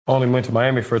only went to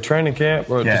Miami for a training camp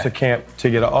or just a camp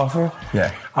to get an offer,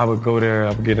 I would go there,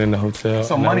 I would get in the hotel.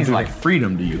 So money's like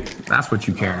freedom to you. That's what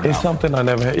you care about. It's something I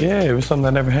never had. Yeah, it was something I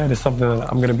never had. It's something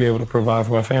that I'm going to be able to provide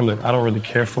for my family. I don't really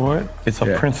care for it. It's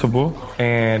a principle,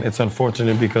 and it's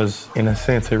unfortunate because, in a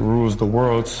sense, it rules the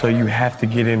world, so you have to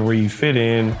get in where you fit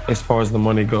in as far as the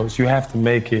money goes. You have to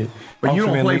make it. But you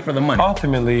don't play for the money.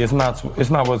 Ultimately, it's not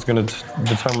what's going to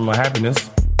determine my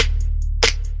happiness.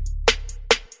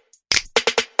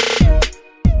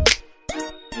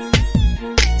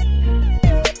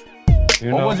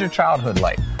 What was your childhood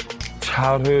like?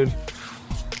 Childhood?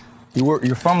 You were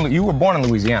born in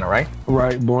Louisiana, right?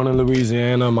 Right, born in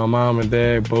Louisiana. My mom and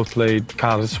dad both played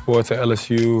college sports at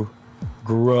LSU.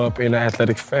 Grew up in an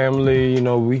athletic family. You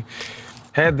know, we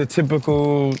had the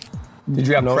typical. Did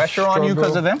you have pressure on you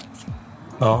because of them?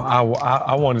 No,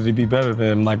 I wanted to be better than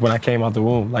them. Like when I came out the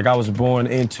womb, like I was born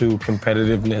into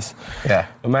competitiveness. Yeah.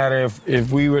 No matter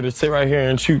if we were to sit right here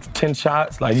and shoot 10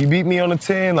 shots, like you beat me on a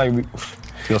 10, like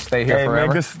you'll stay here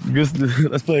forever. Man,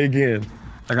 let's play again.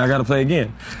 Like I gotta play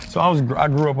again. So I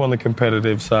grew up on the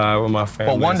competitive side with my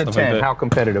family. But 1 to 10, how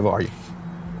competitive are you?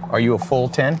 Are you a full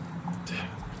 10?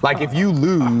 Like if you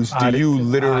lose, do you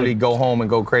literally go home and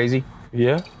go crazy?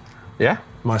 Yeah. Yeah?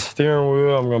 My steering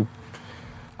wheel,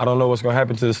 I don't know what's gonna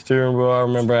happen to the steering wheel. I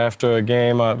remember after a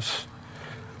game, I was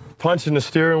punching the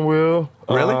steering wheel.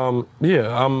 Really?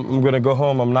 Yeah, I'm gonna go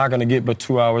home. I'm not gonna get but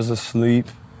 2 hours of sleep.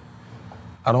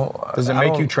 Does it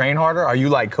make you train harder? Are you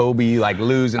like Kobe, like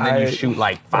lose and then you shoot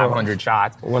like 500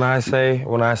 shots? When I say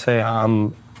I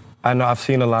know I've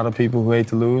seen a lot of people who hate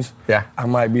to lose. Yeah. I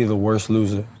might be the worst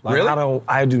loser. Like, really?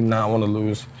 I do not want to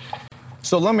lose.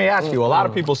 So let me ask you, a lot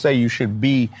of people say you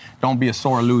don't be a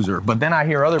sore loser. But then I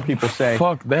hear other people say,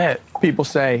 fuck that. People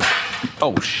say,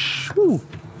 fuck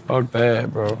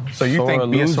that, bro. So you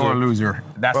think be a sore loser.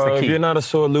 That's the key. If you're not a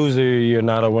sore loser, you're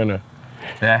not a winner.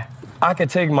 Yeah. I can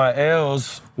take my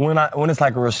L's when it's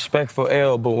like a respectful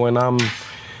L, but when I'm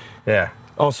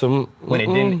awesome.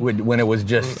 When it was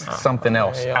just something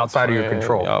else outside of your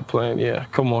control. Y'all playing,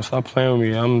 come on, stop playing with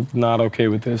me. I'm not okay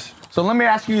with this. So let me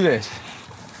ask you this.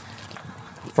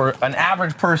 For an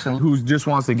average person who just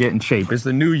wants to get in shape, it's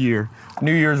the new year,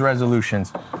 New Year's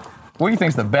resolutions. What do you think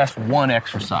is the best one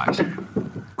exercise?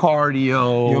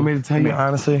 Cardio. You want me to tell you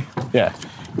honestly? Yeah.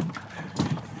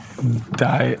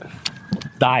 Diet.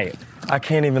 I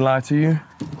can't even lie to you.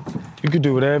 You could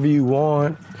do whatever you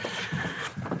want.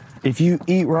 If you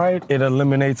eat right, it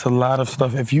eliminates a lot of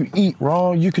stuff. If you eat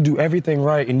wrong, you could do everything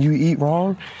right and you eat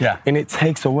wrong, and it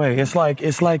takes away. It's like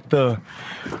the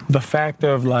factor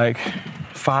of like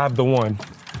 5 to 1.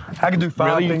 I could do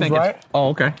 5 things right. Oh,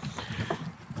 okay.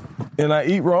 And I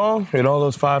eat wrong, and all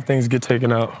those 5 things get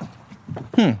taken out.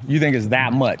 You think it's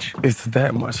that much? It's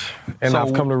that much. And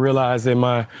I've come to realize in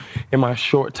my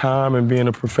short time and being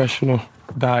a professional,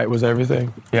 diet was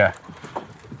everything. Yeah.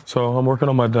 So I'm working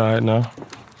on my diet now.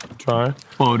 Trying.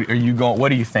 Well, are you going? What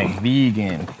do you think?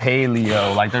 Vegan,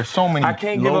 paleo? Like, there's so many. I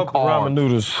can't give up ramen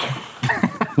noodles.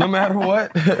 No matter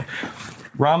what.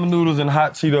 Ramen noodles and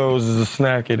hot Cheetos is a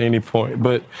snack at any point.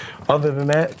 But other than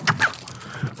that,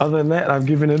 I've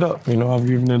given it up. I've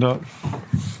given it up.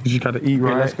 You just gotta eat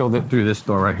right. Let's go through this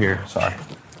door right here. Sorry.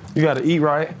 You gotta eat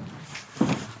right.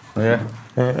 Yeah.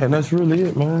 And that's really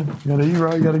it, man. You gotta eat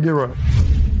right, you gotta get right.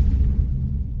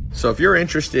 So if you're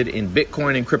interested in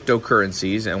Bitcoin and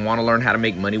cryptocurrencies and want to learn how to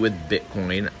make money with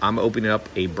Bitcoin, I'm opening up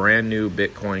a brand new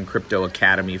Bitcoin Crypto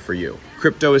Academy for you.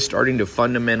 Crypto is starting to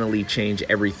fundamentally change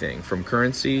everything from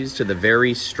currencies to the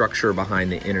very structure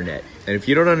behind the internet. And if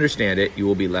you don't understand it, you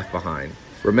will be left behind.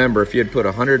 Remember, if you had put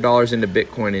 $100 into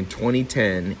Bitcoin in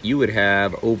 2010, you would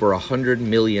have over $100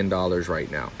 million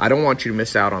right now. I don't want you to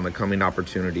miss out on the coming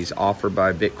opportunities offered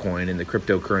by Bitcoin in the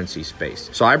cryptocurrency space.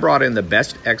 So I brought in the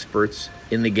best experts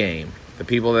in the game, the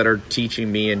people that are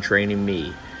teaching me and training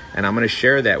me, and I'm going to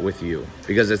share that with you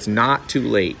because it's not too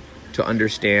late to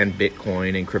understand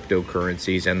Bitcoin and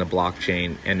cryptocurrencies and the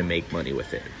blockchain and to make money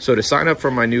with it. So to sign up for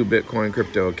my new Bitcoin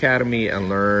Crypto Academy and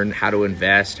learn how to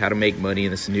invest, how to make money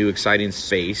in this new exciting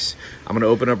space, I'm going to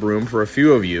open up room for a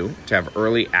few of you to have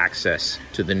early access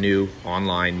to the new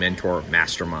online mentor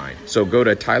mastermind. So go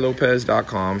to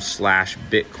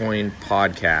tylopez.com/Bitcoin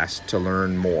podcast to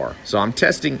learn more. So I'm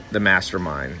testing the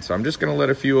mastermind. So I'm just going to let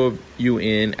a few of you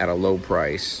in at a low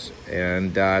price.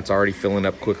 And it's already filling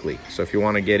up quickly. So if you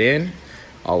want to get in,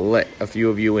 I'll let a few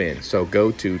of you in. So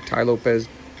go to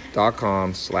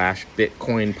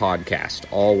tylopez.com/Bitcoin podcast,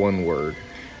 all one word,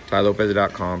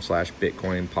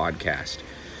 tylopez.com/Bitcoin podcast.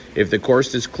 If the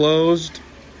course is closed,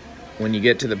 when you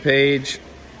get to the page,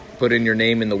 put in your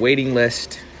name in the waiting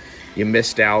list. You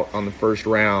missed out on the first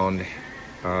round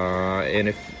And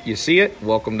if you see it,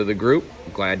 welcome to the group.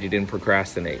 Glad you didn't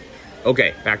procrastinate.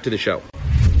 Okay, back to the show.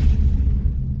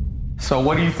 So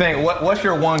what do you think? What's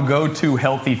your one go-to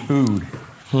healthy food?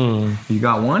 You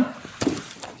got one?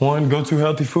 One go-to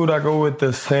healthy food, I go with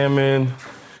the salmon.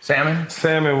 Salmon?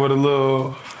 Salmon with a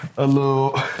little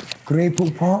Grey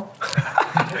Poupon.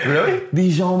 Really?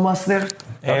 Dijon mustard.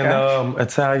 And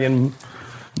Italian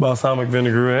balsamic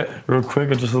vinaigrette. Real quick,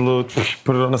 and just a little,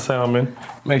 put it on the salmon.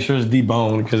 Make sure it's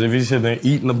deboned, because if you sit there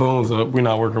eating the bones up, we're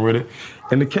not working with it.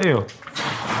 And the kale.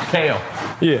 Kale.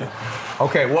 Yeah.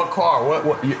 Okay, what car?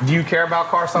 What do you care about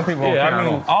cars? Some people don't care I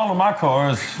mean, all of my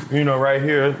cars, right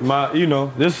here,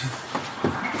 this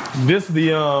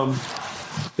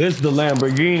the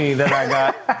Lamborghini that I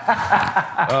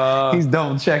got. He's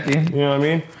double checking. You know what I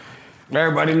mean?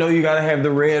 Everybody know you gotta have the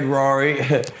red Rari.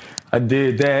 I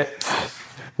did that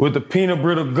with the peanut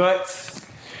brittle guts.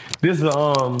 This is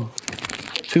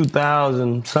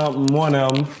 2000 something, one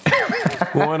of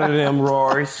them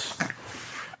Raris.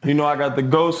 I got the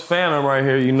Ghost Phantom right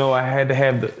here. I had to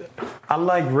have I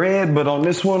like red, but on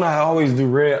this one I always do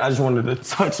red. I just wanted a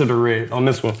touch of the red on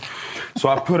this one. So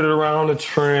I put it around the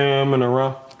trim and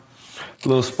around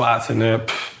little spots in there.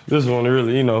 This one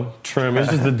really, trim.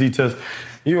 It's just the details.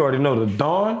 You already know the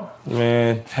Dawn,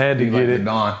 man. Had to get it. The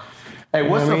Dawn. Hey,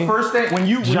 what's the first thing when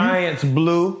you Giants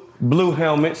blue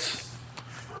helmets?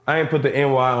 I ain't put the NY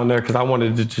on there because I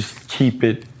wanted to just keep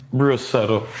it real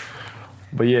subtle.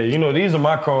 But yeah, these are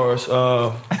my cars,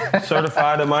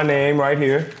 certified in my name right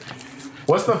here.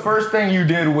 What's the first thing you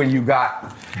did when you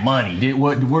got money?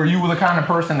 Were you the kind of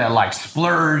person that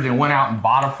splurged and went out and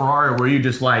bought a Ferrari, or were you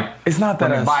just it's not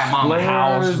that I buy a mom a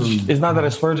house? It's not that I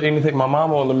splurged anything. My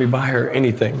mom won't let me buy her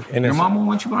anything. And your mom won't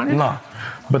let you buy anything? No.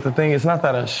 But the thing, it's not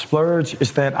that I splurge,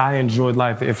 it's that I enjoyed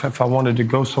life. If I wanted to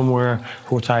go somewhere,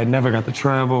 which I had never got to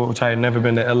travel, which I had never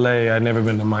been to LA, I had never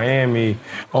been to Miami,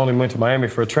 only went to Miami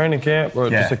for a training camp or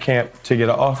just a camp to get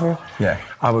an offer,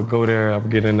 I would go there, I would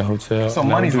get in the hotel. So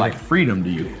money's like freedom to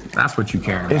you. That's what you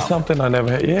care about. It's something I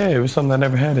never had. Yeah, it was something I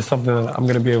never had. It's something that I'm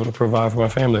going to be able to provide for my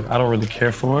family. I don't really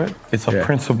care for it. It's a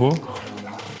principle,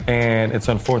 and it's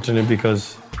unfortunate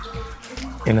because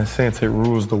in a sense, it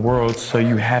rules the world, so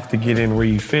you have to get in where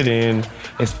you fit in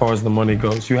as far as the money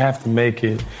goes. You have to make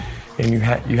it, and you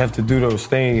have to do those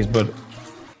things, but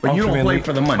you don't play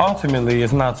for the money. Ultimately,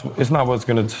 it's not what's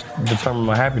going to determine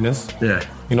my happiness. Yeah.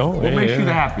 What makes you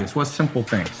the happiest? What's simple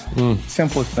things?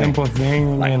 Simplest thing. Simple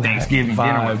thing. Like Thanksgiving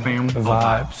dinner with family.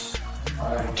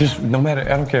 Vibes. Just no matter,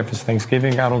 I don't care if it's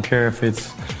Thanksgiving, I don't care if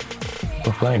it's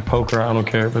we're playing poker, I don't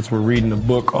care if we're reading a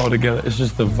book all together. It's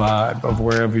just the vibe of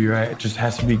wherever you're at. It just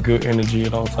has to be good energy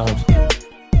at all times.